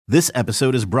This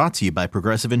episode is brought to you by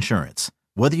Progressive Insurance.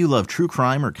 Whether you love true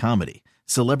crime or comedy,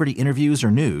 celebrity interviews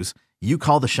or news, you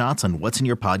call the shots on what's in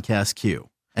your podcast queue.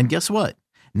 And guess what?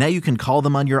 Now you can call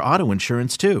them on your auto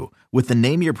insurance too with the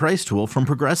Name Your Price tool from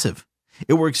Progressive.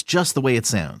 It works just the way it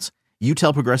sounds. You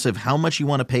tell Progressive how much you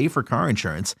want to pay for car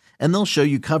insurance, and they'll show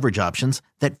you coverage options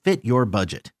that fit your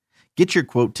budget. Get your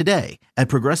quote today at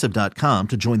Progressive.com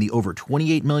to join the over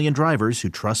 28 million drivers who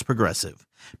trust Progressive.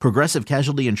 Progressive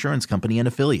Casualty Insurance Company and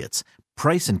Affiliates.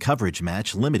 Price and coverage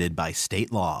match limited by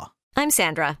state law. I'm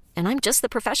Sandra, and I'm just the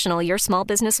professional your small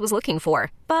business was looking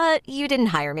for. But you didn't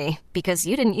hire me because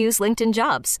you didn't use LinkedIn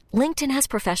Jobs. LinkedIn has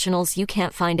professionals you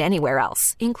can't find anywhere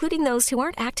else, including those who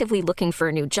aren't actively looking for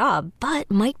a new job, but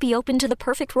might be open to the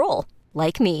perfect role,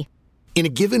 like me. In a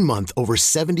given month, over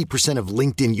 70% of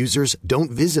LinkedIn users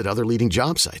don't visit other leading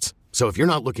job sites. So if you're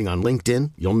not looking on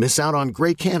LinkedIn, you'll miss out on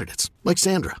great candidates like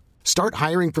Sandra. Start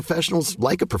hiring professionals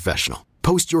like a professional.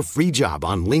 Post your free job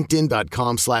on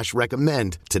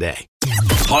linkedin.com/recommend today.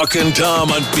 Hawk and Tom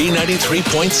on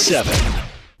B93.7.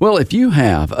 Well, if you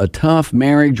have a tough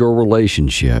marriage or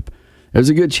relationship, there's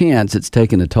a good chance it's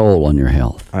taking a toll on your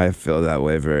health. I feel that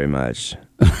way very much.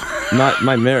 Not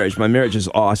my marriage. My marriage is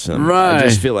awesome. Right. I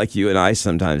just feel like you and I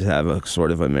sometimes have a sort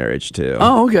of a marriage too.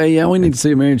 Oh, okay. Yeah, we need to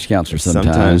see a marriage counselor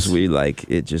sometimes. Sometimes we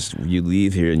you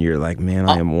leave here and you're like, man,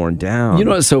 I am worn down. You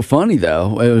know what's so funny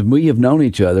though? We have known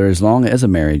each other as long as a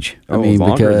marriage.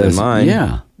 Longer than mine.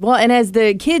 Yeah. Well, and as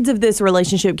the kids of this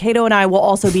relationship, Cato and I will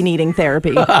also be needing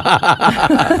therapy.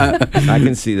 I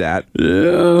can see that.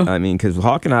 Yeah. I mean, because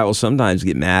Hawk and I will sometimes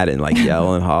get mad and like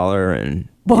yell and holler and.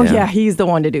 Well, yeah, he's the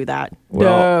one to do that.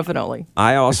 Well, Definitely.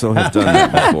 I also have done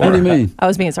that before. What do you mean? I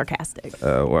was being sarcastic.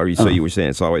 So you were saying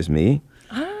it's always me?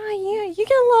 Yeah, you get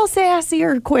a little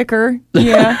sassier quicker.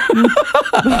 Yeah.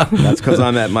 That's because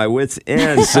I'm at my wit's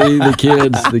end. See,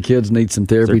 the kids need some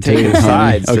therapy They're taking too.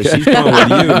 sides, Okay. so she's going with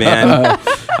you, man.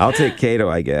 I'll take Cato,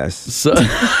 I guess. So,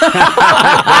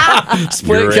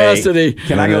 split Great. custody.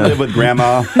 Can I go live with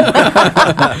Grandma?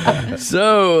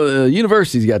 So,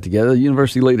 universities got together,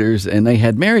 university leaders, and they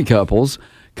had married couples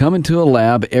come into a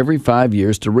lab every 5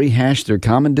 years to rehash their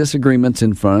common disagreements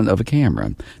in front of a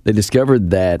camera. They discovered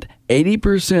that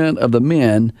 80% of the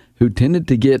men who tended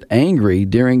to get angry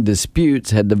during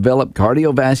disputes had developed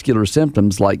cardiovascular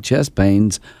symptoms like chest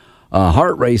pains,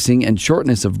 heart racing, and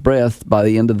shortness of breath by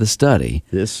the end of the study.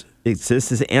 This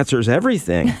answers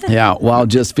everything. Yeah, while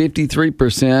just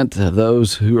 53% of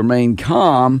those who remained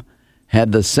calm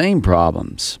had the same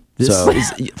problems.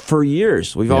 For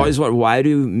years, we've always wondered, why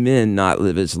do men not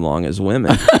live as long as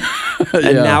women?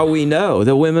 And now we know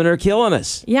the women are killing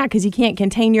us. Yeah, because you can't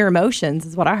contain your emotions,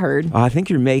 is what I heard. I think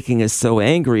you're making us so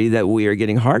angry that we are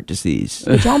getting heart disease.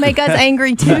 But y'all make us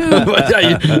angry, too.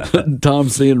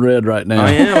 Tom's seeing red right now.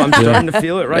 I am. I'm starting to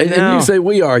feel it right now. And you say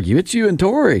we argue. It's you and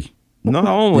Tori. Not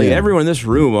only, everyone in this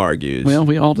room argues. Well,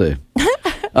 we all do.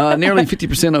 Nearly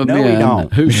 50% of No, we men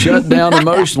don't. who shut down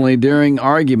emotionally during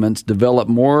arguments develop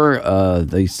more,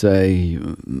 they say,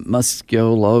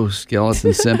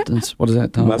 musculoskeletal symptoms. What is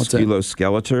that, Tom? What's that?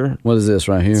 Musculoskeletal. What is this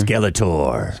right here?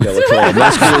 Skeletor.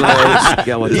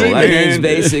 Musculoskeletal. That means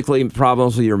basically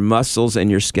problems with your muscles and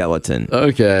your skeleton.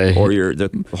 Okay. Or the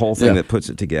whole thing that puts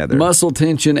it together. Muscle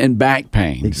tension and back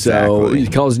pain. So Exactly.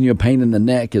 it's causing you a pain in the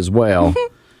neck as well.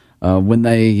 When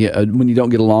you don't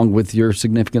get along with your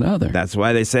significant other. That's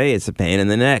why they say it's a pain in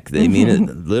the neck. They mean it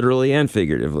literally and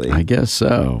figuratively. I guess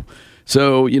so.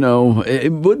 So,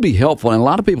 it would be helpful. And a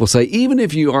lot of people say, even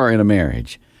if you are in a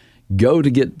marriage, go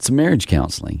to get some marriage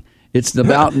counseling. It's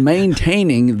about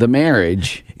maintaining the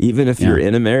marriage. Even if you're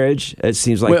in a marriage, it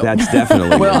seems like that's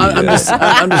definitely. Well, gonna be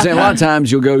I'm good. just saying, a lot of times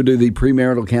you'll go do the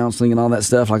premarital counseling and all that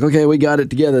stuff. Like, okay, we got it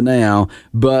together now,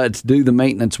 but do the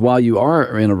maintenance while you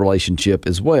are in a relationship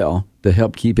as well to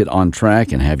help keep it on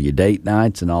track and have your date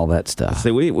nights and all that stuff.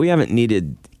 So we haven't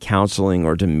needed counseling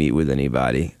or to meet with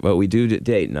anybody, but we do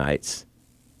date nights.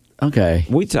 Okay.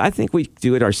 I think we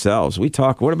do it ourselves. We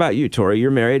talk. What about you, Tori?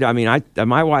 You're married. I mean,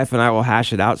 my wife and I will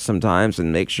hash it out sometimes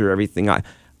and make sure everything. I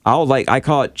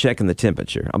call it checking the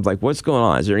temperature. I'm like, what's going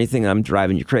on? Is there anything I'm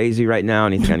driving you crazy right now?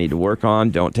 Anything I need to work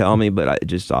on? Don't tell me, but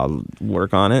I'll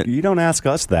work on it. You don't ask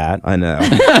us that. I know.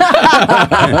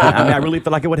 I mean, I really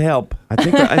feel like it would help. I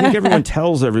think everyone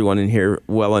tells everyone in here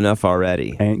well enough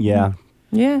already. And yeah.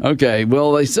 Yeah. Okay.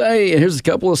 Well, they say here's a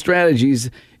couple of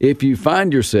strategies if you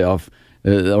find yourself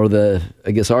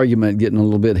argument getting a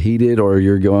little bit heated, or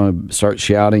you're going to start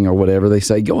shouting or whatever. They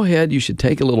say go ahead. You should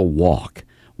take a little walk.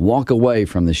 walk away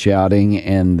from the shouting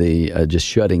and the just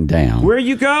shutting down. Where are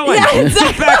you going? Yeah,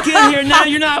 exactly. Get back in here now.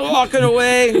 You're not walking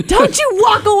away. Don't you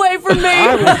walk away from me.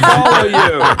 I will follow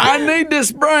you. I need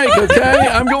this break, okay?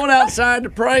 I'm going outside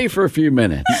to pray for a few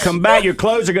minutes. Come back, your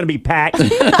clothes are going to be packed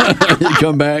You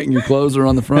come back and your clothes are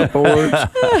on the front porch.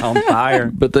 on fire.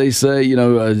 But they say,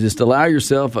 just allow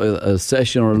yourself a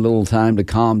session or a little time to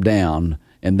calm down,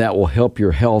 and that will help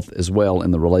your health as well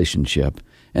in the relationship.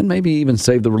 And maybe even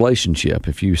save the relationship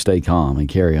if you stay calm and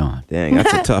carry on. Dang,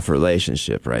 that's a tough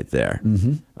relationship right there.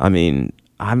 Mm-hmm. I mean,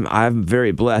 I'm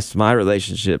very blessed. My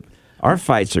relationship, our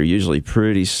fights are usually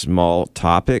pretty small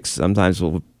topics. Sometimes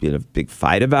we'll be in a big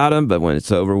fight about them, but when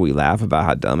it's over, we laugh about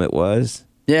how dumb it was.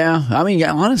 Yeah, I mean,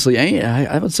 honestly,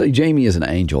 I would say Jamie is an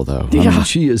angel, though. I mean,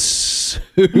 she is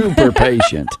super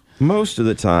patient. Most of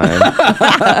the time.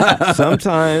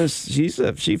 Sometimes she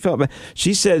felt bad.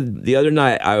 She said the other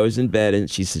night I was in bed and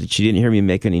she said she didn't hear me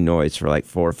make any noise for like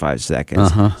 4 or 5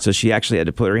 seconds. So she actually had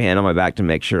to put her hand on my back to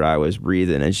make sure I was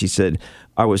breathing. And she said,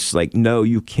 I was like, no,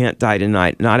 you can't die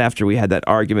tonight. Not after we had that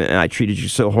argument and I treated you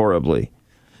so horribly.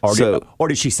 Or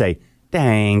did she say,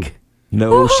 dang?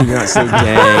 No, she did not say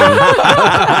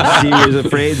dang. She was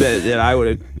afraid that I would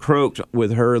have croaked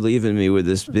with her leaving me with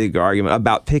this big argument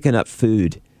about picking up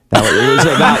food. It was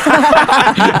about,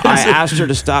 I asked her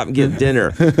to stop and get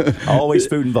dinner. Always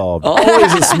food involved.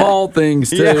 Always the small things,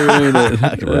 too, isn't it?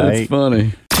 Right. That's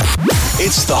funny.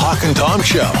 It's the Hawk and Tom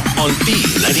Show on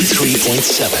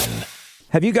B93.7.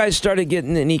 Have you guys started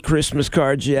getting any Christmas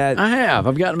cards yet? I have.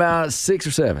 I've gotten about 6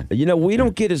 or 7. We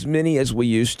don't get as many as we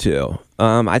used to.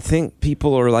 I think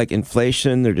people are like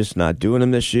inflation. They're just not doing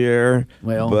them this year.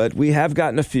 But we have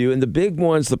gotten a few. And the big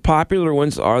ones, the popular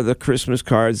ones, are the Christmas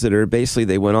cards that are basically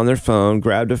they went on their phone,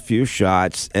 grabbed a few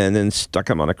shots, and then stuck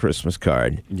them on a Christmas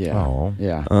card. Yeah.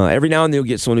 Yeah. Every now and then you'll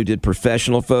get someone who did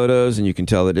professional photos, and you can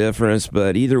tell the difference.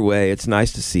 But either way, it's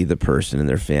nice to see the person and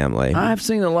their family. I've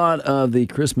seen a lot of the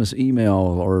Christmas email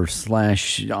or /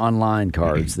 online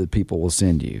cards that people will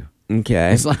send you.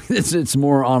 Okay. It's like it's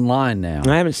more online now.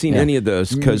 I haven't seen any of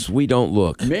those because we don't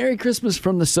look. Merry Christmas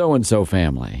from the so-and-so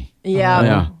family.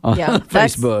 Yeah.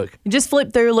 Facebook. Just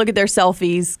flip through, look at their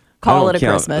selfies, call it a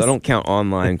Christmas. I don't count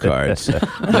online cards.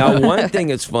 Now, one thing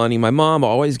that's funny, my mom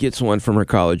always gets one from her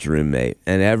college roommate,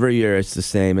 and every year it's the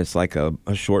same. It's like a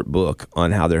short book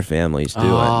on how their family's doing.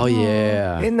 Oh,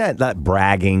 yeah. Isn't that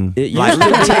bragging? It Like, used to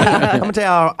be. I'm going to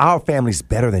tell you, our family's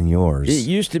better than yours. It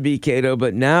used to be, Cato,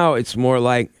 but now it's more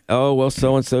like, oh, well,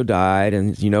 so-and-so died,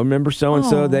 and, remember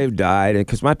so-and-so, they've died, and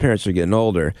because my parents are getting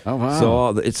older. Oh, wow. So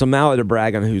it's a mallet to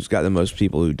brag on who's got the most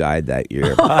people who died that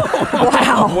year.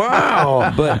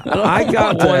 Wow. But I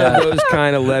got one of those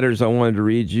kind of letters I wanted to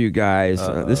read you guys.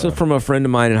 This is from a friend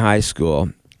of mine in high school,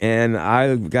 and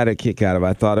I got a kick out of it.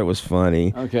 I thought it was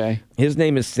funny. Okay. His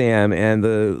name is Sam, and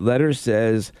the letter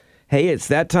says, hey, it's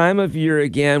that time of year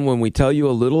again when we tell you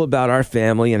a little about our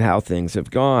family and how things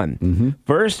have gone. Mm-hmm.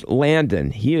 First,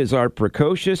 Landon. He is our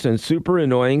precocious and super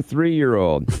annoying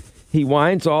 3-year-old. He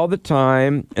whines all the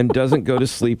time and doesn't go to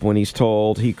sleep when he's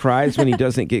told. He cries when he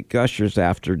doesn't get gushers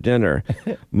after dinner.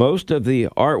 Most of the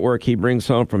artwork he brings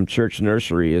home from church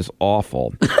nursery is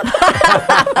awful.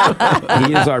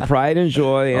 He is our pride and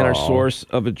joy and our source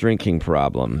of a drinking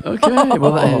problem. Okay.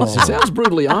 Well, that sounds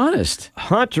brutally honest.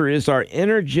 Hunter is our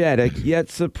energetic yet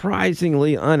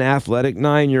surprisingly unathletic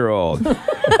 9-year-old.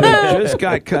 He just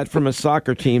got cut from a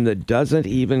soccer team that doesn't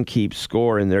even keep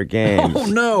score in their games. Oh,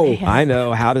 no. I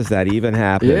know. How does that even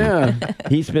happen? Yeah.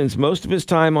 He spends most of his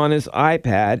time on his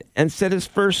iPad and said his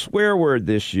first swear word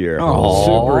this year. Aww.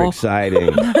 Super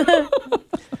exciting.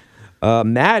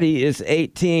 Maddie is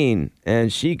 18,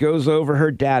 and she goes over her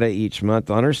data each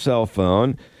month on her cell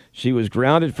phone. She was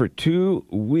grounded for 2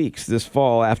 weeks this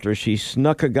fall after she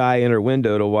snuck a guy in her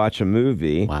window to watch a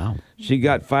movie. Wow. She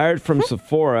got fired from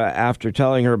Sephora after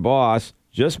telling her boss,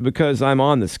 just because I'm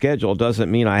on the schedule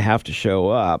doesn't mean I have to show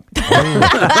up.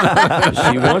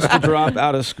 She wants to drop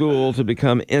out of school to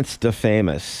become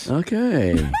Insta-famous.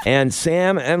 Okay. And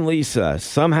Sam and Lisa,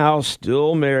 somehow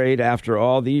still married after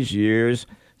all these years.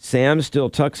 Sam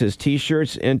still tucks his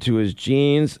T-shirts into his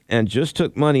jeans and just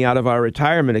took money out of our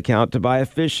retirement account to buy a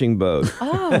fishing boat.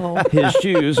 Oh. His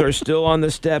shoes are still on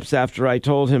the steps after I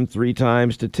told him 3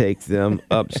 times to take them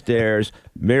upstairs.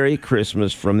 Merry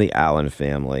Christmas from the Allen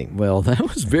family. Well, that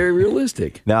was very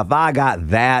realistic. Now, if I got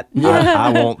that,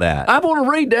 I want that. I want to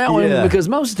read that one Yeah. because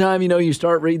most of the time, you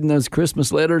start reading those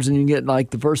Christmas letters and you get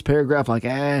like the first paragraph, like,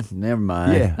 never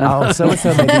mind. Yeah. Oh,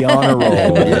 so-and-so may be on a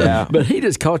roll. Yeah. But he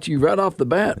just caught you right off the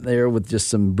bat there with just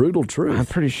some brutal truth. I'm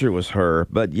pretty sure it was her,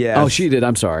 but yeah. Oh, she did.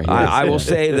 I'm sorry. I will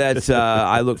say that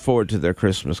I look forward to their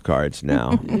Christmas cards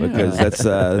now because that's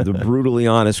the brutally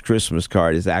honest Christmas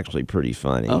card is actually pretty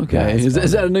funny. Okay.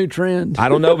 Is that a new trend? I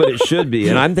don't know, but it should be.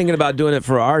 And I'm thinking about doing it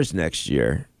for ours next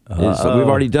year. So we've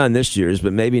already done this year's,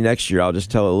 but maybe next year I'll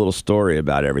just tell a little story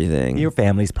about everything. Your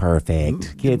family's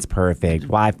perfect. Kids perfect.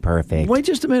 Wife perfect. Wait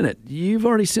just a minute. You've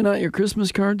already sent out your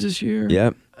Christmas cards this year?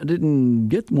 Yep. I didn't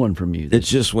get one from you. It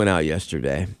just went out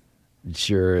yesterday.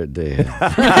 Sure it did.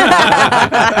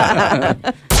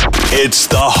 It's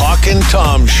the Hawk and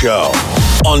Tom Show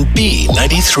on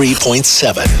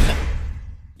B93.7.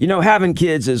 Having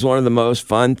kids is one of the most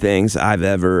fun things I've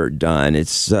ever done.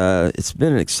 It's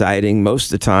been exciting. Most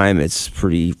of the time, it's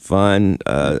pretty fun.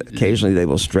 Occasionally, they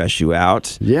will stress you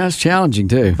out. Yeah, it's challenging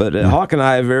too. But Hawk and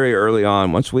I, very early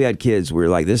on, once we had kids, we were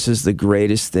like, this is the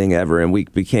greatest thing ever. And we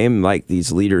became like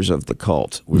these leaders of the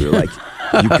cult. We were like,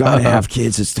 you got to have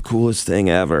kids. It's the coolest thing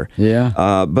ever.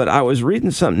 Yeah. But I was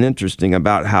reading something interesting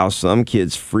about how some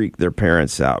kids freak their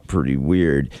parents out pretty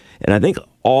weird. And I think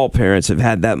all parents have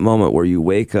had that moment where you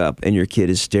wake up and your kid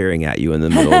is staring at you in the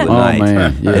middle of the night.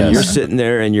 Man, yes. And you're sitting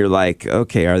there and you're like,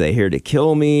 okay, are they here to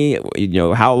kill me?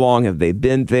 How long have they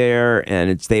been there?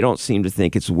 And they don't seem to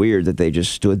think it's weird that they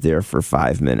just stood there for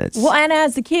 5 minutes. Well, and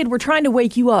as a kid, we're trying to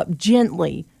wake you up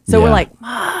gently. So we're like,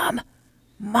 Mom.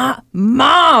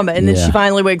 And then she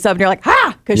finally wakes up and you're like,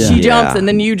 ha! Because she jumps and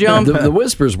then you jump. The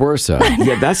whispers were so.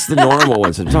 Yeah, that's the normal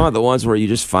ones. I'm talking about the ones where you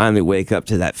just finally wake up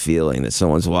to that feeling that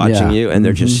someone's watching you and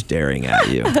they're just staring at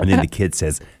you. And then the kid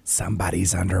says,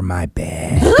 somebody's under my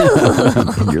bed.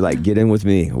 And you're like, get in with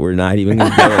me. We're not even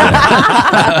going to go there.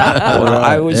 Well,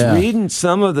 I was reading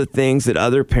some of the things that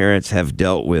other parents have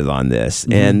dealt with on this,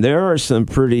 and there are some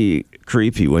pretty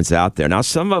creepy ones out there. Now,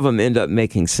 some of them end up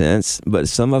making sense, but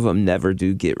some of them never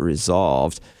do get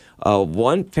resolved.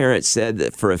 One parent said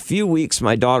that for a few weeks,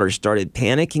 my daughter started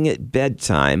panicking at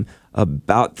bedtime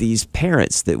about these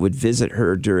parents that would visit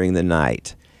her during the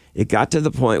night. It got to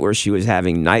the point where she was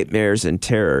having nightmares and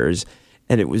terrors,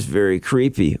 and it was very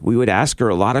creepy. We would ask her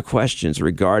a lot of questions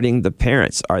regarding the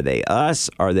parents. Are they us?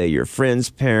 Are they your friend's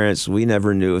parents? We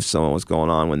never knew if someone was going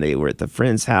on when they were at the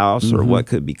friend's house or what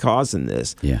could be causing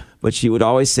this. Yeah. But she would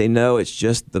always say, no, it's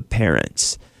just the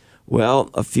parents. Well,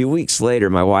 a few weeks later,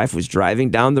 my wife was driving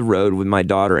down the road with my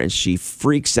daughter, and she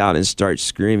freaks out and starts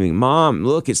screaming, Mom,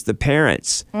 look, it's the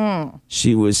parents.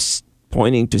 She was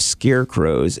pointing to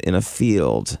scarecrows in a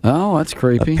field. Oh, that's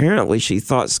creepy. Apparently, she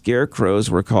thought scarecrows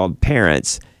were called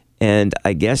parents, and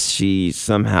I guess she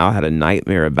somehow had a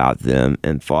nightmare about them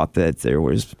and thought that there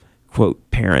was, quote,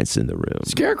 parents in the room.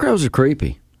 Scarecrows are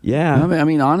creepy. Yeah. I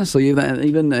mean, honestly,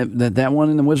 even that one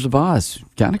in The Wizard of Oz,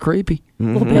 kind of creepy. A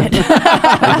little bit. Even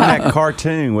that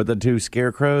cartoon with the two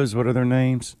scarecrows, what are their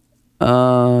names?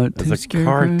 There's a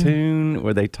cartoon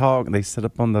where they talk, they sit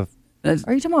up on the...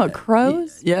 Are you talking about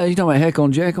crows? Yeah, you talking about Heckle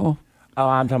and Jekyll? Oh,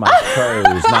 I'm talking about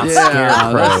crows, not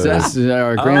scarecrows. That's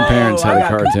our grandparents had a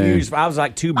cartoon. Confused. I was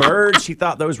like, two birds? She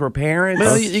thought those were parents?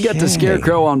 Well, you got the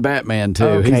Scarecrow on Batman, too.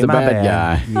 Okay, He's the my bad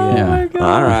guy. bad. Oh, my God.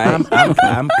 All right.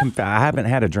 I haven't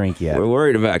had a drink yet. We're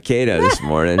worried about Kato this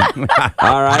morning.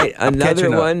 All right. Another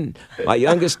catching up. one. My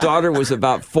youngest daughter was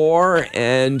about 4,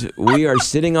 and we are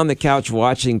sitting on the couch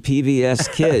watching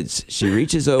PBS Kids. She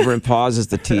reaches over and pauses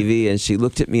the TV, and she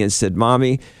looked at me and said,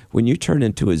 Mommy, when you turn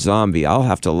into a zombie, I'll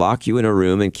have to lock you in a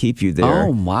room and keep you there. Oh,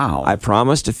 wow. I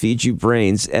promise to feed you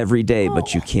brains every day,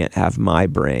 but you can't have my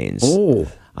brains. Oh.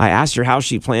 I asked her how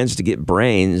she plans to get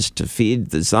brains to feed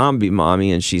the zombie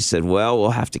mommy, and she said, well, we'll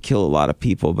have to kill a lot of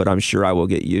people, but I'm sure I will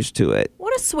get used to it.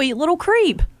 What a sweet little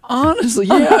creep. Honestly,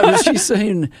 yeah. But she's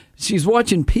saying she's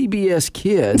watching PBS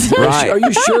Kids. Right. Are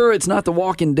you sure it's not The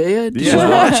Walking Dead? She's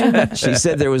watching. She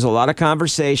said there was a lot of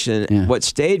conversation. Yeah. What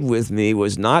stayed with me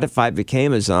was not if I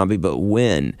became a zombie, but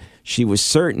when. She was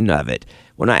certain of it.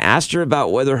 When I asked her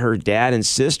about whether her dad and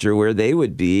sister, where they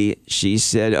would be, she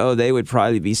said, oh, they would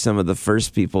probably be some of the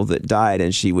first people that died,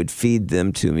 and she would feed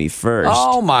them to me first.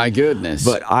 Oh, my goodness.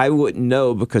 But I wouldn't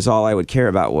know because all I would care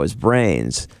about was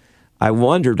brains. I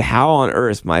wondered how on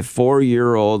earth my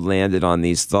 4-year-old landed on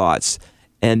these thoughts.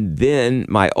 And then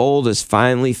my oldest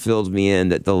finally filled me in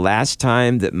that the last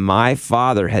time that my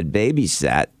father had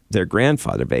babysat, their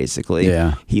grandfather basically,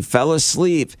 Yeah. he fell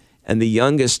asleep and the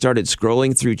youngest started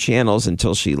scrolling through channels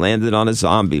until she landed on a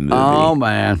zombie movie. Oh,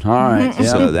 man. All right. Yep.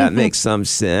 So that makes some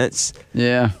sense.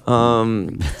 Yeah.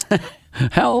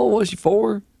 How old was she?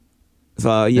 4?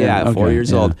 Yeah, 4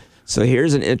 years old. So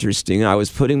here's an interesting, I was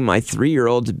putting my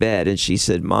 3-year-old to bed, and she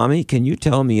said, Mommy, can you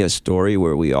tell me a story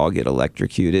where we all get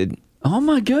electrocuted? Oh,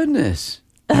 my goodness.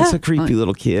 That's a creepy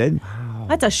little kid.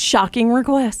 That's a shocking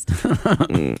request.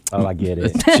 Oh, I get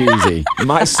it. It's cheesy.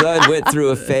 My son went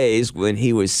through a phase when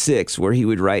he was 6 where he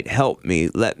would write, help me,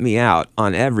 let me out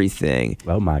on everything.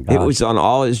 Oh, my God. It was on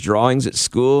all his drawings at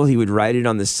school. He would write it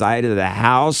on the side of the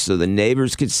house so the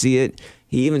neighbors could see it.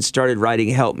 He even started writing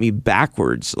help me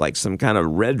backwards, like some kind of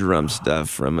Red Drum stuff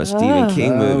from a Stephen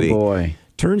King movie. Oh, boy.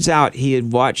 Turns out he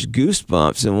had watched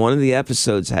Goosebumps, and one of the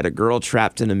episodes had a girl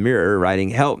trapped in a mirror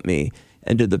writing help me.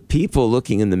 And to the people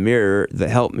looking in the mirror, the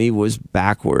help me was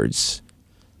backwards.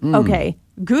 Okay.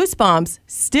 Goosebumps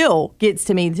still gets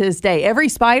to me to this day. Every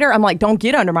spider, I'm like, don't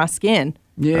get under my skin.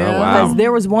 Yeah. Oh, wow. Because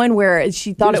there was one where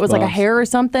she thought it was like a Goosebumps. hair or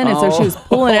something, and so she was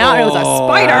pulling it out, and it was a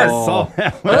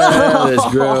spider. That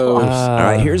is gross. All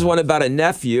right, here's one about a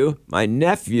nephew. My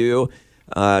nephew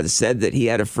said that he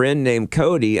had a friend named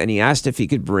Cody, and he asked if he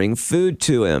could bring food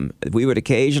to him. We would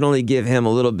occasionally give him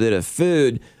a little bit of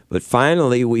food, but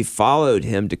finally we followed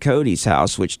him to Cody's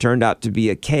house, which turned out to be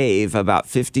a cave about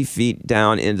 50 feet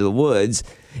down into the woods.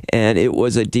 And it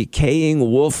was a decaying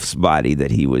wolf's body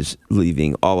that he was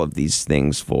leaving all of these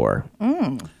things for.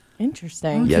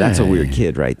 Interesting. Yeah, that's a weird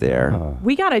kid right there.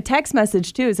 We got a text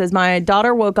message, too. It says, my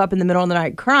daughter woke up in the middle of the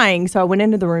night crying, so I went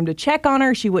into the room to check on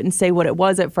her. She wouldn't say what it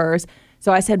was at first.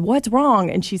 So I said, what's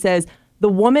wrong? And she says, the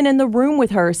woman in the room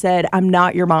with her said, I'm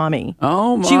not your mommy.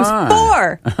 Oh, my. She was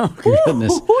 4. Oh,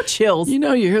 goodness. Ooh, chills. You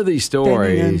know, you hear these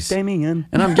stories. Damien.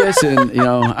 And I'm guessing,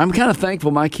 I'm kind of thankful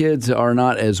my kids are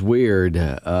not as weird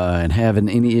and having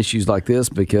any issues like this,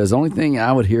 because the only thing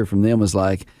I would hear from them was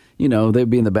like, they'd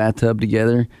be in the bathtub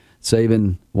together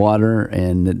saving water,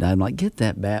 and I'm like, get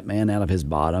that Batman out of his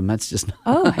bottom. That's just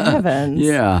Oh, heavens.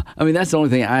 Yeah. I mean, that's the only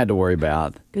thing I had to worry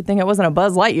about. Good thing it wasn't a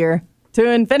Buzz Lightyear. To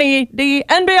infinity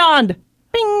and beyond.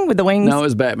 Bing, with the wings. No, it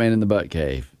was Batman in the butt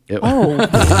cave.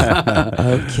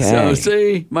 Okay. So,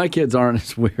 see, my kids aren't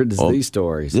as weird as these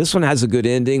stories. This one has a good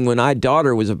ending. When my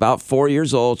daughter was about 4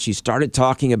 years old, she started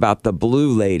talking about the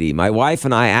blue lady. My wife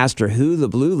and I asked her who the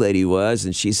blue lady was,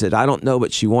 and she said, I don't know,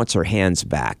 but she wants her hands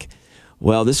back.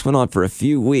 Well, this went on for a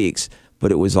few weeks,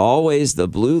 but it was always the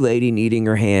blue lady needing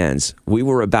her hands. We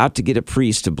were about to get a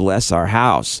priest to bless our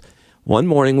house. One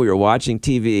morning we were watching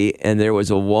TV, and there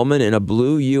was a woman in a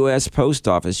blue U.S. Post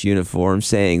Office uniform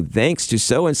saying, thanks to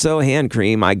so-and-so hand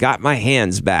cream, I got my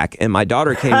hands back. And my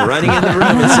daughter came running in the room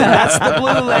and said, that's the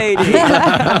blue lady.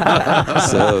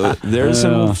 So there's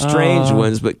some strange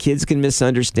ones, but kids can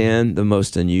misunderstand the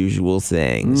most unusual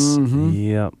things. Mm-hmm.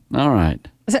 Yep. All right.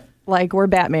 Like where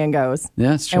Batman goes.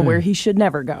 Yeah, that's true. And where he should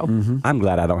never go. Mm-hmm. I'm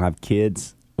glad I don't have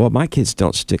kids Well, my kids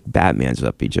don't stick Batmans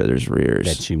up each other's rears.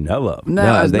 that you know of.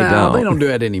 No, they don't. They don't do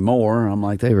that anymore. I'm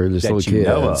like, they were just That little you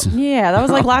know kids. of. Yeah, that was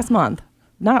like last month.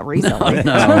 Not recently.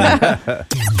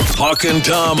 Hawk and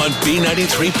Tom on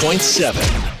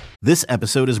B93.7. This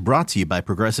episode is brought to you by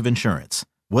Progressive Insurance.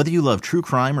 Whether you love true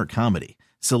crime or comedy,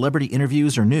 celebrity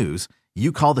interviews or news,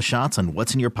 you call the shots on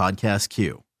what's in your podcast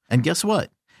queue. And guess what?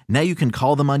 Now you can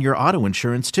call them on your auto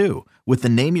insurance too with the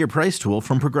Name Your Price tool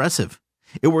from Progressive.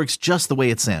 It works just the way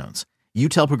it sounds. You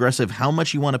tell Progressive how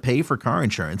much you want to pay for car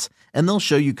insurance, and they'll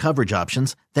show you coverage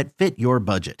options that fit your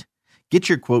budget. Get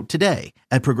your quote today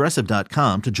at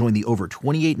Progressive.com to join the over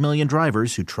 28 million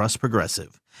drivers who trust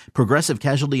Progressive. Progressive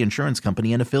Casualty Insurance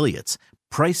Company and Affiliates.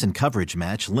 Price and coverage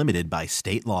match limited by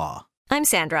state law. I'm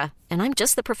Sandra, and I'm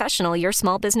just the professional your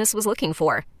small business was looking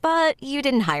for. But you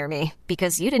didn't hire me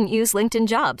because you didn't use LinkedIn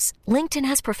Jobs. LinkedIn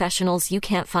has professionals you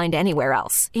can't find anywhere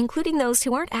else, including those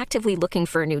who aren't actively looking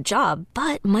for a new job,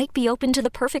 but might be open to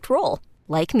the perfect role,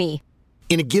 like me.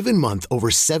 In a given month, over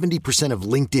 70% of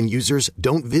LinkedIn users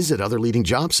don't visit other leading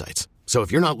job sites. So if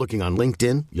you're not looking on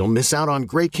LinkedIn, you'll miss out on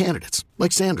great candidates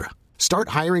like Sandra. Start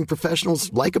hiring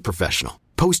professionals like a professional.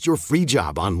 Post your free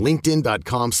job on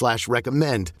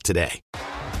linkedin.com/recommend today.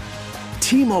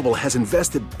 T-Mobile has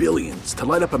invested billions to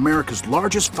light up America's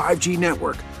largest 5G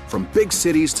network, from big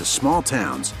cities to small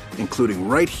towns, including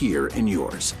right here in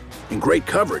yours. And great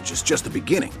coverage is just the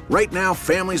beginning. Right now,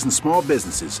 families and small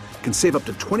businesses can save up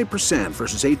to 20%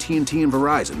 versus AT&T and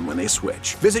Verizon when they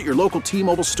switch. Visit your local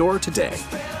T-Mobile store today.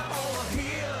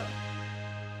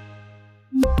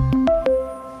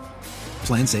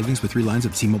 Plan savings with 3 lines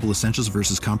of T-Mobile Essentials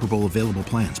versus comparable available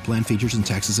plans. Plan features and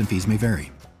taxes and fees may vary.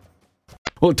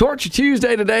 Well, Torture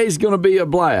Tuesday today is going to be a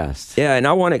blast. Yeah, and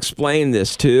I want to explain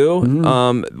this too.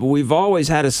 We've always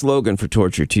had a slogan for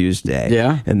Torture Tuesday.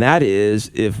 Yeah. And that is,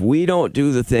 if we don't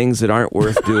do the things that aren't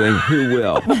worth doing, who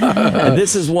will? And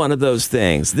this is one of those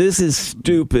things. This is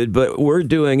stupid, but we're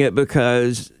doing it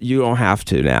because you don't have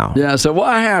to now. Yeah, so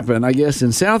what happened, I guess,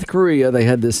 in South Korea, they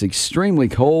had this extremely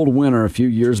cold winter a few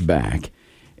years back.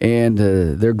 And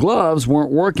their gloves weren't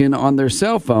working on their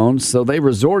cell phones, so they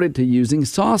resorted to using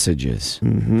sausages.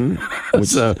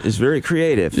 Which is very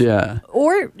creative. Yeah.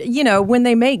 Or, when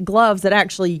they make gloves that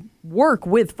actually work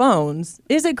with phones,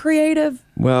 is it creative?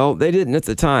 Well, they didn't at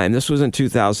the time. This was in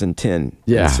 2010.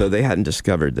 Yeah. So they hadn't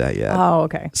discovered that yet. Oh,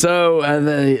 okay. So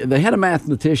they had a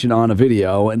mathematician on a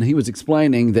video, and he was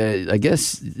explaining that, I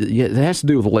guess, it has to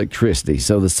do with electricity.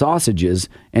 So the sausages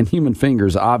and human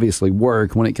fingers obviously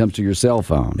work when it comes to your cell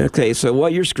phone. Okay, so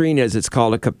what your screen is, it's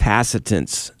called a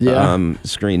capacitance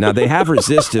screen. Now, they have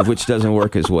resistive, which doesn't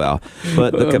work as well.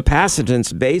 But the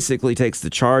capacitance basically takes the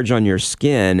charge on your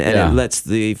skin, and it lets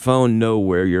the phone know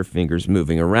where your finger's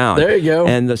moving around. There you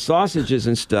go. And the sausages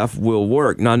and stuff will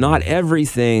work. Now, not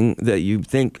everything that you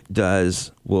think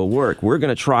does will work. We're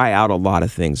going to try out a lot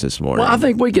of things this morning. Well, I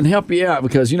think we can help you out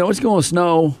because, it's going to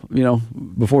snow,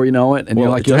 before you know it. And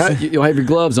Well, you'll have your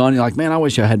gloves on. You're like, man, I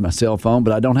wish I had my cell phone,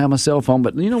 but I don't have my cell phone.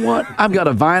 But you know what? I've got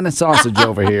a Vienna sausage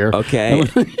over here. Okay.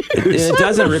 It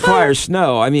doesn't require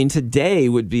snow. I mean, today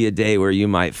would be a day where you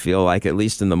might feel like, at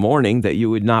least in the morning, that you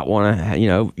would not want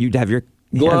to, you'd have your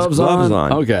gloves on.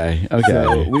 Okay.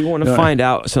 So we want to find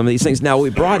out some of these things. Now, we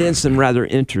brought in some rather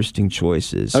interesting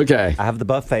choices. Okay. I have the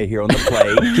buffet here on the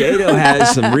plate. Cato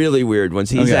has some really weird ones.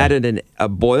 He's added a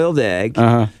boiled egg.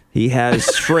 He has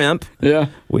shrimp. Yeah.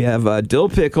 We have dill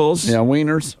pickles. Yeah,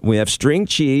 wieners. We have string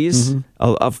cheese.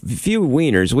 A few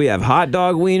wieners. We have hot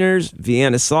dog wieners,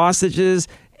 Vienna sausages,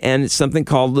 and something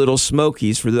called Little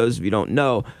Smokies. For those of you who don't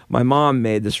know, my mom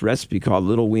made this recipe called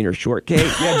Little Wiener Shortcake.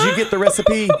 Yeah, did you get the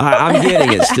recipe? I'm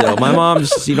getting it still. My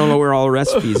mom's, you don't know where all the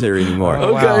recipes are anymore.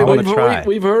 Okay, wow,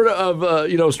 we've heard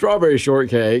of strawberry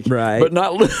shortcake, right? But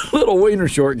not Little Wiener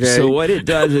Shortcake. So what it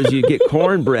does is you get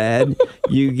cornbread,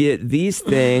 you get these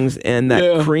things, and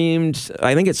that creamed,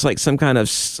 I think it's like some kind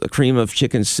of cream of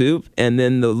chicken soup, and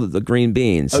then the green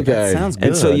beans. Okay. That sounds good.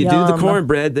 And so you do the Yum.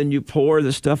 cornbread, then you pour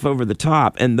the stuff over the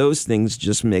top, and those things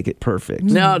just make it perfect.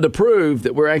 Now, to prove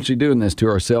that we're actually doing this to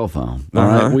our cell phone, all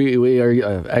right, we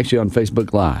are actually on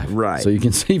Facebook Live. Right. So you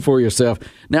can see for yourself.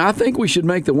 Now, I think we should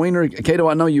make the wiener, Cato,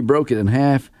 I know you broke it in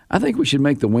half. I think we should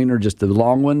make the wiener just the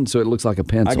long one so it looks like a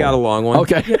pencil. I got a long one.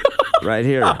 Okay. Right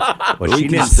here. Well, she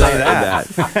didn't say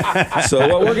that. So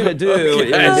what we're going to do is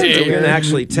we're going to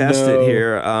actually test it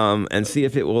here and see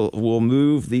if it will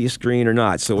move the screen or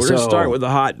not. So we're going to start with the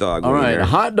hot dog. All right, a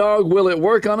hot dog. Will it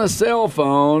work on a cell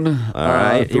phone? All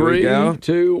right, here we go. 3,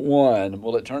 2, 1.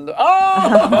 Will it turn the?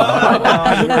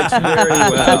 It works very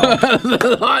well.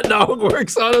 The hot dog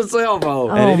works on a cell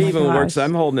phone. And it even works.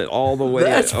 I'm holding it all the way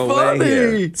That's away funny.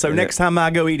 here. So next time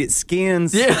I go eat at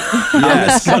Skins, Yeah. I'm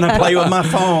just going to play with my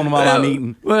phone while I'm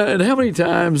eating. Well, and how many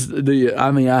times do you?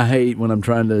 I mean, I hate when I'm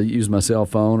trying to use my cell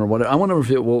phone or whatever. I wonder if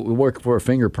it will work for a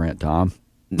fingerprint, Tom.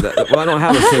 Well, I don't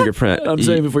have a fingerprint. I'm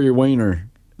saying for your wiener.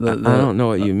 I don't know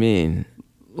what you mean.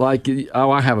 Like,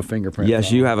 I have a fingerprint. Yes,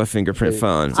 phone. you have a fingerprint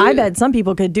phone. I bet some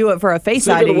people could do it for a Face It's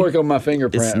going ID. to work on my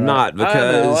fingerprint. It's right? not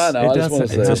because I know. I just want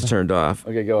to it say. just turned off.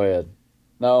 Okay, go ahead.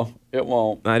 No, it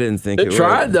won't. I didn't think it would. It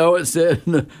tried though. It said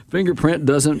fingerprint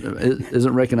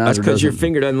isn't recognized. That's or because your doesn't-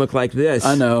 finger doesn't look like this.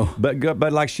 I know.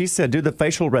 But like she said, do the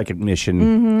facial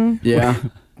recognition. Yeah.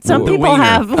 Some The people wiener.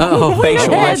 have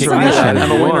Facial heads. recognition.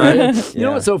 Have a wiener head. You Yeah.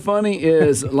 know what's so funny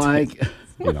is like,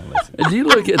 You don't listen. do you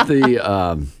look at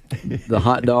the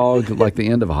hot dog, like the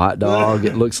end of a hot dog?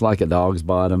 It looks like a dog's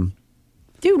bottom.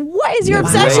 Dude, what is your Way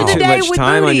obsession too today much with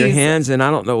time on your booties? hands, and I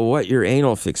don't know what your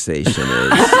anal fixation is.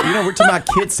 We're talking about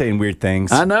kids saying weird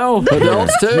things. I know.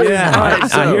 Adults too. Yeah. All right,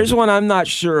 so, Here's one I'm not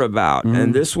sure about,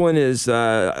 and this one is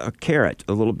a carrot,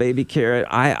 a little baby carrot.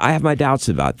 I have my doubts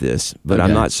about this, but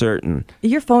I'm Okay. not certain.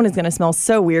 Your phone is going to smell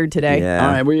so weird today. Yeah.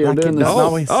 all right, we are doing this.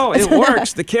 Oh, it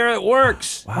works. The carrot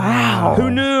works. Wow. Who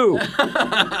knew?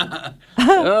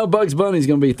 Bugs Bunny's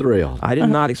going to be thrilled. I did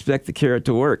not expect the carrot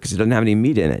to work because it doesn't have any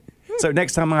meat in it. So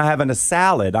next time I'm having a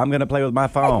salad, I'm going to play with my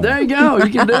phone. There you go. You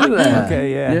can do that.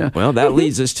 Okay, yeah. Well, that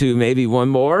leads us to maybe one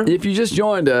more. If you just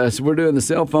joined us, we're doing the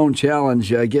cell phone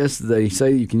challenge. I guess they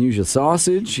say you can use a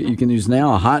sausage. You can use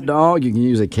now a hot dog. You can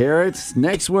use a carrot.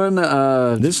 Next one.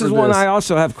 This for is one I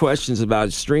also have questions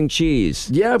about, string cheese.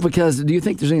 Yeah, because do you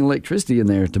think there's any electricity in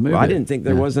there to move Well, it? I didn't think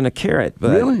there wasn't a carrot,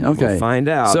 but Really? Okay. we'll find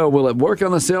out. So will it work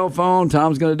on the cell phone?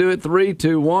 Tom's going to do it. 3,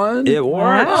 2, 1. It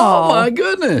works. Oh, my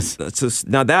goodness.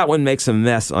 Now that one makes a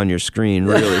mess on your screen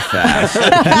really fast.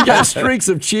 You got streaks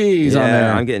of cheese on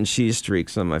there. I'm getting cheese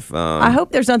streaks on my phone. I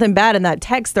hope there's nothing bad in that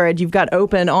text thread you've got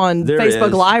open on There Facebook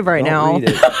is. Live right Don't now.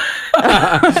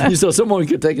 read it. So someone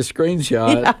could take a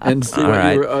screenshot and see what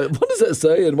right. you were. What does that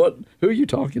say? And who are you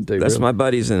talking to? That's really? my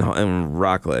buddies in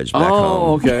Rockledge back home.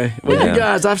 Oh, okay. Well, Yeah. you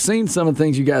guys, I've seen some of the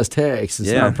things you guys text.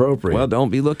 It's not appropriate. Well, don't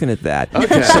be looking at that.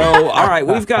 Okay. So, all right,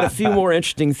 we've got a few more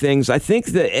interesting things. I think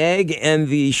the egg and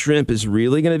the shrimp is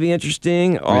really going to be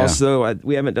interesting. Also,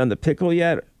 we haven't done the pickle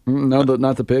yet. No,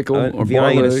 not the pickle or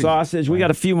Vienna boiled egg. sausage. We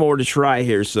got a few more to try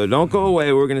here, so don't go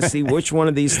away. We're going to see which one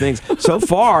of these things. So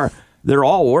far, they're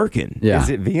all working. Yeah. Is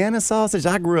it Vienna sausage?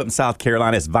 I grew up in South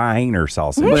Carolina. It's Wiener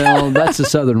sausage. Well, that's the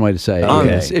southern way to say it. Okay.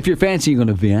 Yes. If you're fancy, you're going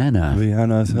to Vienna.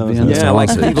 Vienna sausage. Vienna Yeah, like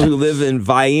sausage. people who live in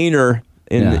Wiener,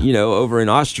 Yeah. over in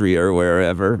Austria or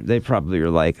wherever, they probably are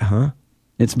like, huh?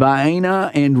 It's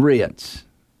Vienna and Ritz.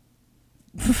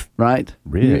 Right?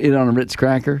 Ritz. You eat it on a Ritz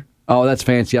cracker? Oh, that's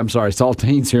fancy. I'm sorry.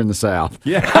 Saltines here in the South.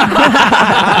 Yeah.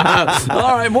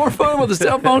 All right, more fun with the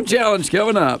cell phone challenge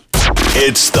coming up.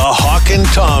 It's the Hawk and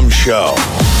Tom Show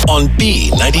on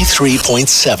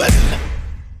B93.7.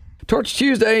 Torch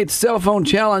Tuesday, it's cell phone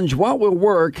challenge. What will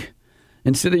work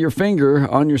instead of your finger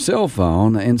on your cell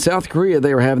phone? In South Korea,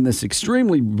 they were having this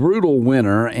extremely brutal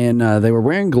winter, and they were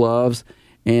wearing gloves,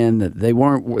 and they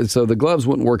weren't. So the gloves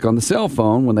wouldn't work on the cell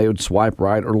phone when they would swipe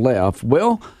right or left.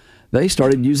 Well, they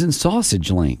started using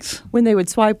sausage links. When they would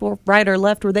swipe right or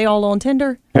left, were they all on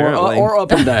Tinder? Or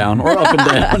up and down,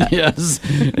 yes.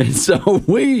 And so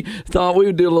we thought we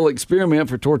would do a little experiment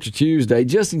for Torture Tuesday,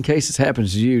 just in case this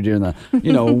happens to you during the,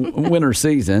 winter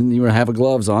season. You have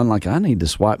gloves on, like, I need to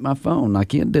swipe my phone. I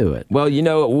can't do it. Well,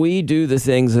 we do the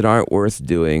things that aren't worth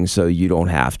doing so you don't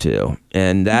have to.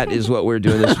 And that is what we're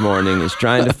doing this morning, is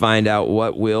trying to find out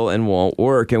what will and won't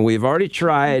work. And we've already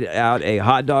tried out a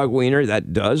hot dog wiener.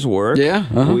 That does work. Yeah.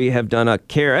 We have done a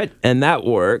carrot, and that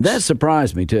works. That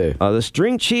surprised me, too. The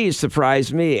string cheese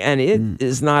surprised me, and it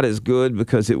is not as good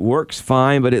because it works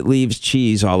fine, but it leaves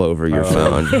cheese all over your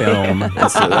phone. So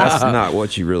that's not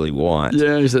what you really want.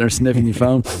 Yeah, you're sitting there sniffing your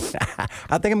phone.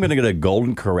 I think I'm going to go to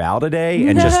Golden Corral today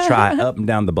and just try up and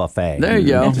down the buffet. There you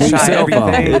go. Just try Cell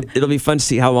phone. everything. It'll be fun to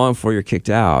see how long before you're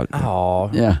kicked out. Oh,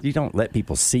 Yeah. You don't let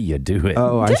people see you do it.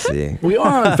 Oh, I see. We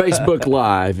are on Facebook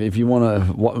Live if you want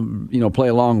to, play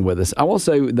along with us. I will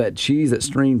say that cheese, that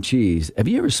string cheese, have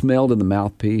you ever smelled in the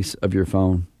mouthpiece of your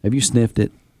phone? Have you sniffed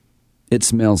it? It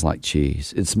smells like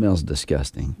cheese. It smells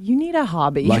disgusting. You need a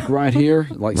hobby. Like right here,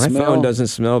 like My smell. phone doesn't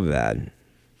smell bad.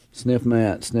 Sniff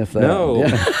Matt, sniff that. No.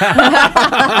 Yeah.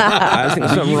 I think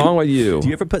there's something wrong with you. Do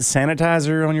you ever put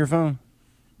sanitizer on your phone?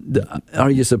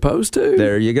 Are you supposed to?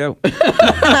 There you go.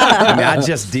 I mean, I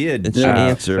just did. It's your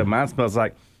answer. So mine smells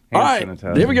like All hand right,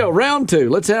 sanitizer. here we go. Round 2.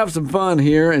 Let's have some fun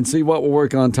here and see what will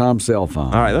work on Tom's cell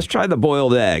phone. All right, let's try the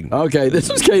boiled egg. Okay, this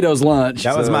was Cato's lunch.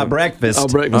 That was my breakfast. Oh,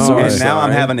 breakfast. Oh, And sorry. now I'm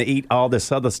sorry. having to eat all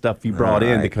this other stuff you brought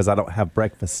in right. because I don't have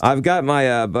breakfast. I've got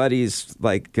my buddy's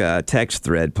text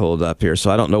thread pulled up here,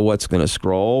 so I don't know what's going to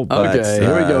scroll. But, Okay,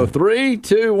 here we go. 3,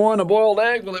 2, 1, a boiled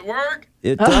egg. Will it work?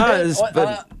 It does,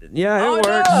 but yeah, it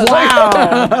works.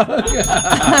 Wow.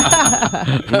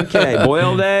 Okay,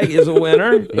 boiled egg is a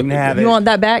winner. You can have it. You want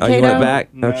that back, Oh, Kato? you want it back?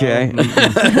 Okay.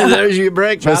 There's your Try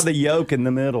breakfast. the yolk in the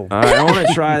middle. All right, I want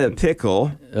to try the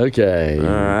pickle. Okay.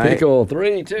 right. Pickle.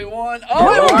 3, 2, 1.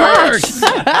 Oh, it works.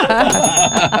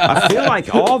 I feel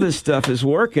like all this stuff is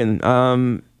working.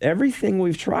 Everything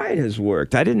we've tried has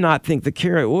worked. I did not think the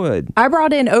carrot would. I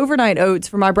brought in overnight oats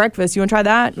for my breakfast. You want to try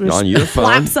that? On your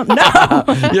phone? Slap some. No.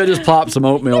 Yeah, just plop some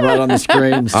oatmeal right on the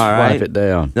screen and swipe right. it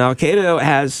down. Now, Cato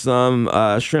has some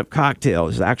shrimp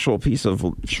cocktails, actual piece of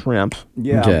shrimp.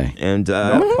 Yeah. Okay. And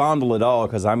Don't fondle it all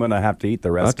because I'm going to have to eat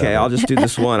the rest of it. okay, I'll just do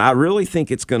this one. I really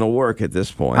think it's going to work at this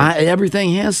point.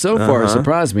 Everything has so far. It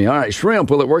surprised me. All right,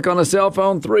 shrimp. Will it work on a cell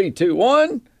phone? 3, 2,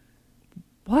 1.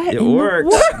 What? It in the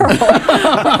works. world?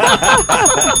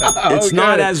 It's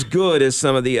not as good as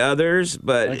some of the others,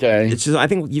 but Okay. it's just I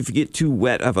think if you get too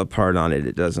wet of a part on it,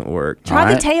 it doesn't work. Try All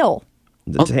the right. tail.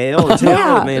 The tail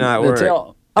Yeah. may not The work.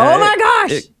 tail- Oh my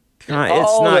gosh.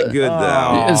 It's not good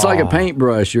though. It's like a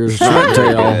paintbrush, your shrimp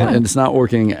tail, and it's not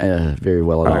working very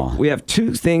well at All all. right, we have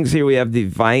two things here. We have the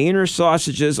Wiener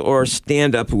sausages or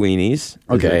stand-up weenies.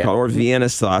 as Okay. they're called, or Vienna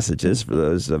sausages for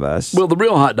those of us. Well, the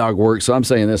real hot dog works, so I'm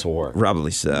saying this will work.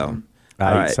 Probably so. I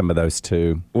All ate right. some of those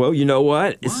too. Well, you know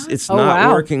what? It's Oh, not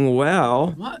wow. working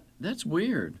well. What? That's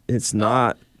weird. It's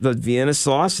not. The Vienna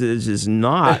sausage is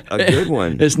not a good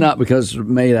one. It's not because it's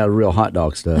made out of real hot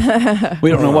dog stuff. We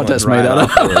don't know what that's made out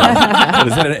of.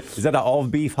 Is that an all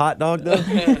beef hot dog though?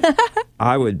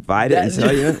 I would bite it and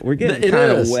tell you, we're getting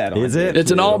kind of wet. Is it?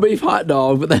 It's an all beef hot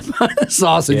dog, but that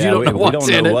sausage, you don't know what's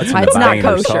in it. It's not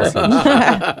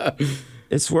kosher.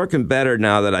 It's working better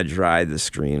now that I dried the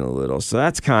screen a little. So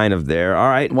that's kind of there. All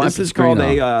right. Wipe this the is screen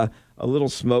called off. a little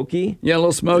smoky. Yeah, a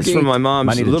little smoky. It's from my mom's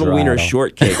Might need to little dry wiener it off.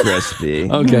 shortcake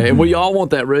recipe. Okay, and we all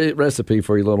want that recipe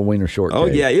for your little wiener shortcake. Oh,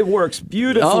 yeah. It works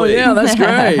beautifully. Oh, yeah, that's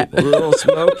great. A little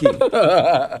smoky.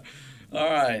 All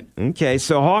right. Okay,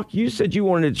 so Hawk, you said you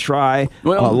wanted to try a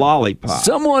lollipop.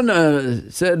 Someone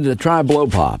said to try blow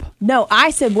pop. No, I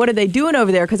said, what are they doing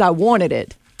over there? Because I wanted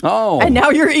it. Oh. And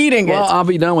now you're eating Well, it. I'll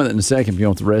be done with it in a second if you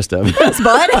want the rest of it. Thanks,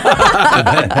 bud.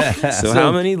 So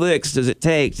how many licks does it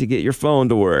take to get your phone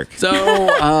to work?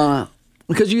 So,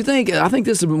 because I think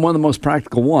this is one of the most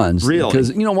practical ones. Really?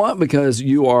 Because, you know what? Because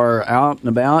you are out and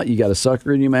about, you got a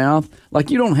sucker in your mouth.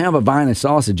 Like, you don't have a vine of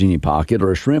sausage in your pocket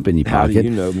or a shrimp in your How pocket. do you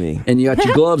know me? And you got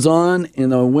your gloves on in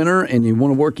the winter and you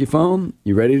want to work your phone,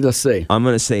 you ready to see? I'm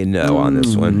going to say no on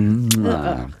this one.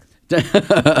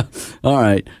 All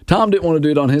right. Tom didn't want to do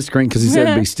it on his screen because he said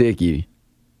it'd be sticky.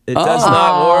 It does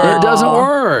not work. It doesn't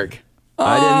work.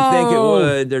 I didn't think it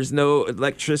would. There's no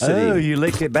electricity. Oh, you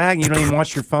licked it back. You don't even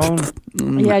watch your phone.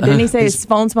 Yeah, didn't he say his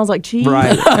phone smells like cheese?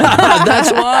 Right.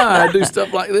 That's why I do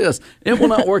stuff like this. It will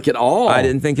not work at all. I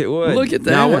didn't think it would. Look at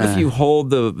that. Now, what if you hold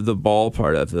the ball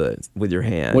part of it with your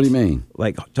hand? What do you mean?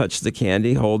 Like touch the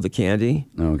candy, hold the candy.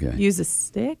 Okay. Use a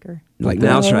stick or? Like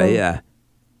now try, yeah.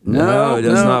 No, it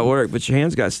does not work, but your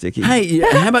hands got sticky. Hey,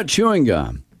 yeah, how about chewing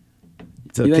gum?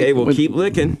 It's okay, we'll keep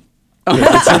licking. All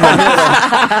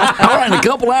right, in a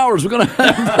couple hours, we're going to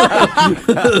have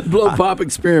the blow pop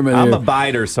experiment I'm here. a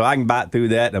biter, so I can bite through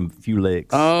that in a few licks.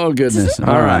 Oh, goodness.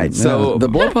 All right, So so the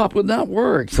blow pop would not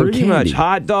work. So Pretty much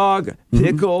hot dog,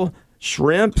 pickle,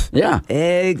 shrimp,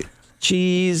 egg,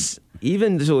 cheese,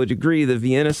 even to a degree the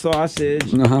Vienna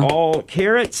sausage, all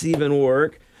carrots even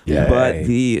work. Yay. But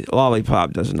the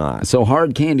lollipop does not. So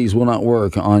hard candies will not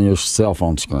work on your cell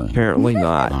phone screen. Apparently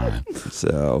not.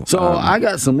 So I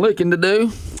got some licking to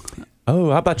do. Oh,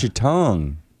 how about your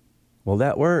tongue? Will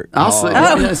that work? I'll see.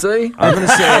 Yeah, see? I'm going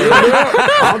to say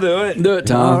I'll do it. Do it,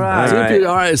 Tom. All right. See if you-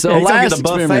 all right. So Yeah, he's gonna last get a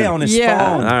buffet experiment. on his Yeah.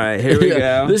 phone. All right, here we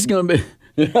go. This is going to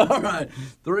be all right.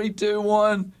 3, 2,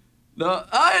 1. No,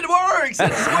 it works.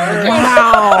 It's working.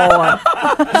 Wow.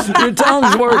 Your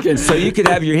tongue's working. So you could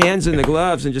have your hands in the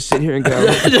gloves and just sit here and go.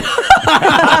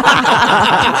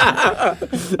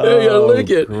 There you go, lick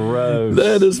it. Gross.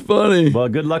 That is funny. Well,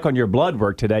 good luck on your blood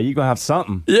work today. You're going to have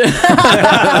something. You're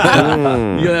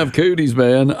going to have cooties,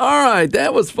 man. All right,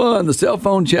 that was fun. The cell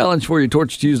phone challenge for your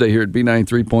Torch Tuesday here at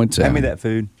B93.7. Hand me that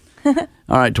food. All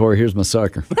right, Tori, here's my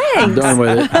sucker. I'm done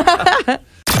with it.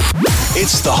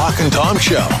 It's the Hawk and Tom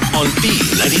Show on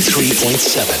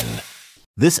B93.7.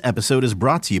 This episode is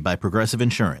brought to you by Progressive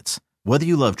Insurance. Whether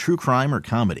you love true crime or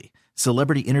comedy,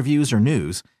 celebrity interviews or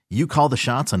news, you call the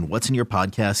shots on what's in your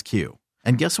podcast queue.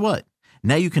 And guess what?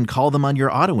 Now you can call them on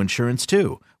your auto insurance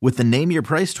too with the Name Your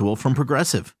Price tool from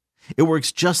Progressive. It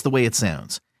works just the way it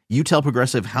sounds. You tell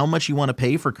Progressive how much you want to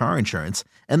pay for car insurance,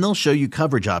 and they'll show you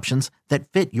coverage options that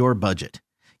fit your budget.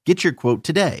 Get your quote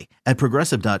today at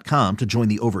Progressive.com to join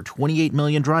the over 28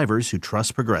 million drivers who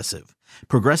trust Progressive.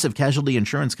 Progressive Casualty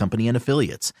Insurance Company and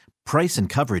Affiliates. Price and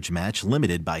coverage match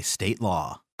limited by state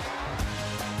law.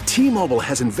 T-Mobile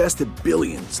has invested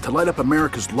billions to light up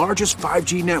America's largest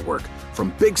 5G network,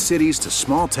 from big cities to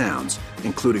small towns,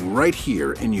 including right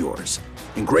here in yours.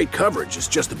 And great coverage is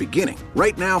just the beginning.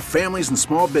 Right now, families and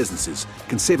small businesses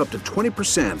can save up to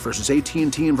 20% versus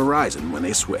AT&T and Verizon when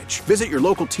they switch. Visit your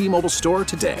local T-Mobile store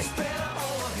today.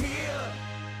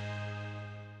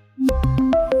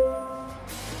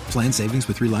 Plan savings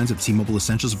with 3 lines of T-Mobile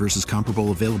Essentials versus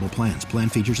comparable available plans. Plan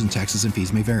features and taxes and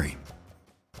fees may vary.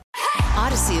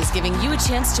 Odyssey is giving you a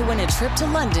chance to win a trip to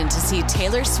London to see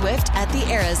Taylor Swift at the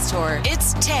Eras Tour.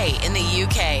 It's Tay in the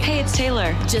UK. Hey, it's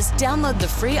Taylor. Just download the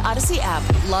free Odyssey app,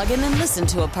 log in and listen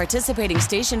to a participating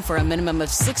station for a minimum of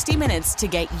 60 minutes to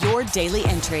get your daily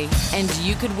entry. And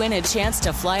you could win a chance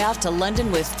to fly off to London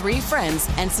with 3 friends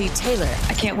and see Taylor.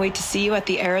 I can't wait to see you at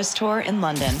the Eras Tour in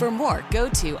London. For more, go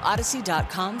to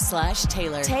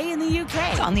odyssey.com/Taylor. Tay in the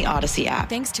UK. It's on the Odyssey app.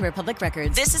 Thanks to Republic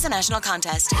Records. This is a national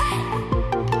contest.